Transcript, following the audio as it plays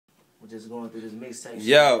just going through this mixtape.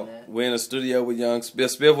 Yo, we're in the studio with Young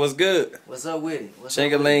Spiff. Spiff, what's good? What's up with it?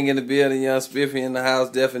 Chingy N in the building, Young Spiffy in the house,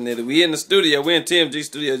 definitely. We in the studio. We in TMG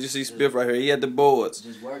Studios. You see Spiff right here. He at the boards.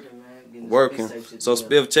 Just working, man. Working. So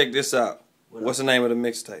Spiff, check this out. What's the name of the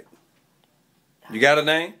mixtape? You got a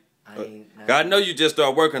name? I know you just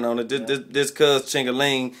started working on it. This cuz Chingy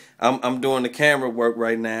N, I'm doing the camera work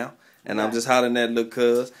right now, and I'm just hollering at little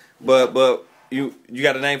cuz. But you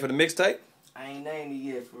got a name for the mixtape? I ain't named it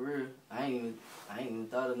yet, for real. I ain't even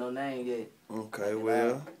thought of no name yet. Okay,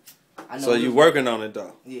 well. I know so you working on it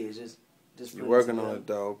though? Yeah, just you working on it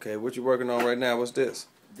though. Okay, what you working on right now? What's this?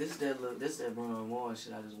 This that Bruno Mars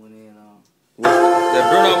shit I just went in on.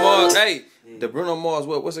 That Bruno Mars, hey, the Bruno Mars,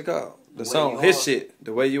 what's it called? The song, his shit,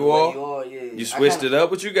 The Way You Are. Yeah. You switched it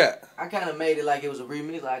up. What you got? I kind of made it like it was a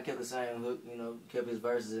remix. Like I kept the same hook, you know, kept his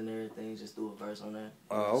verses and everything. Just threw a verse on there.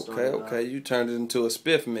 Oh, okay. You turned it into a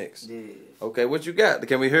Spiff mix. Yeah. Okay, what you got?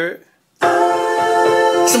 Can we hear it?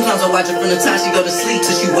 Sometimes I watch her from the time she go to sleep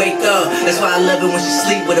till she wake up. That's why I love it when she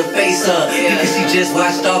sleep with her face up. Because she just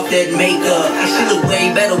washed off that makeup. And she look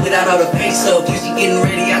way better without all the face up. When she getting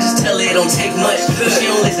ready, I just tell her it don't take much. But she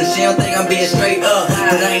don't listen, she don't think I'm being straight up.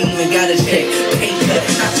 But I ain't even got a check, pay cut.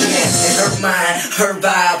 And her mind, her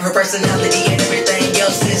vibe, her personality and everything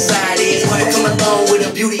else inside is come along with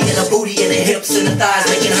her beauty and her booty and her hips and her thighs,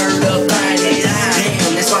 making her the finest.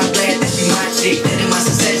 Damn, that's why I'm glad that she my chick. That in my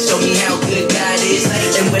success show me how good God is.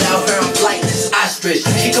 And without her, I'm flightless, ostrich.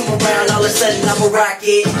 She come around, all of a sudden I'm a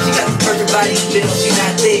rocket. She got the perfect body, even though she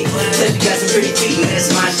not thick. Plus she got some pretty feet, and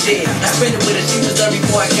that's my shit. I spent it with her, she was there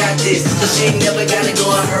before I got this. So she ain't never gotta go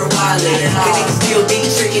on her wallet. Cause it can still be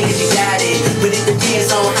tricking if you got it. But it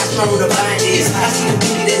depends on how strong the bind is. I see the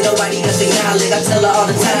beauty that nobody else acknowledge. I tell her all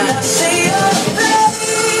the time, say